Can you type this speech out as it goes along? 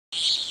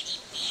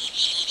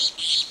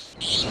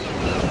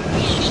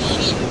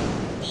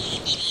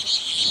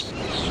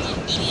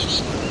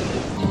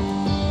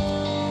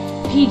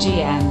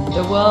PGM,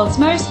 the world's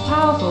most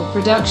powerful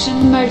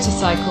production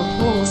motorcycle.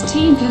 Paul's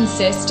team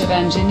consists of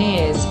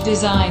engineers,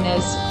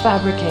 designers,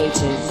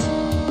 fabricators,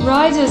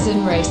 riders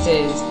and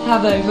racers,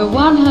 have over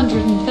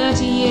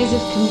 130 years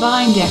of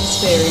combined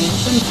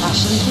experience and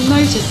passion for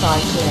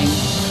motorcycling.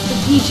 The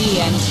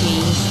PGM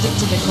team stick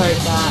to the quote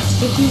that,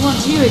 if you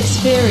want to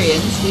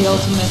experience the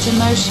ultimate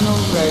emotional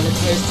roller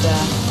coaster,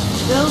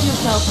 build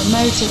yourself a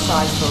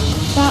motorcycle.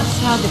 That's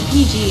how the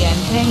PGM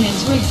came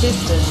into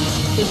existence.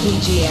 The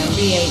PGM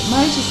V8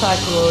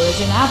 motorcycle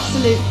is an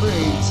absolute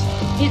brute.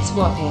 It's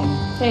whopping.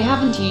 They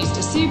haven't used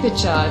a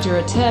supercharger or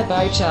a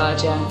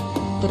turbocharger.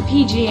 The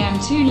PGM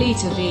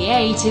 2-liter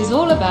V8 is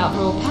all about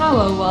raw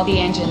power while the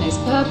engine is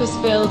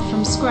purpose-built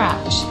from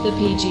scratch. The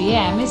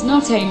PGM is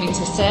not aiming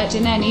to set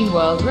in any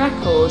world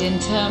record in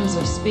terms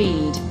of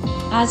speed.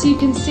 As you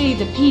can see,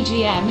 the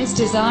PGM is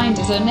designed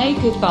as a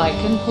naked bike,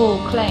 and Paul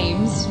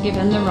claims,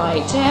 given the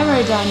right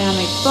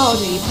aerodynamic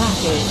body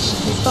package,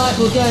 this bike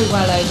will go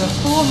well over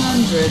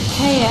 400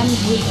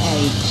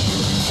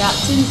 km/h.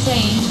 That's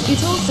insane.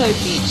 It also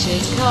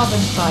features carbon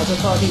fiber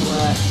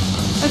bodywork,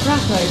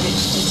 Akrapovic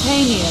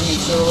titanium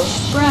exhaust,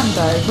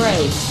 Brembo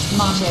brakes,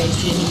 March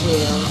 18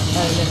 wheels,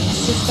 Maloney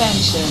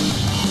suspension,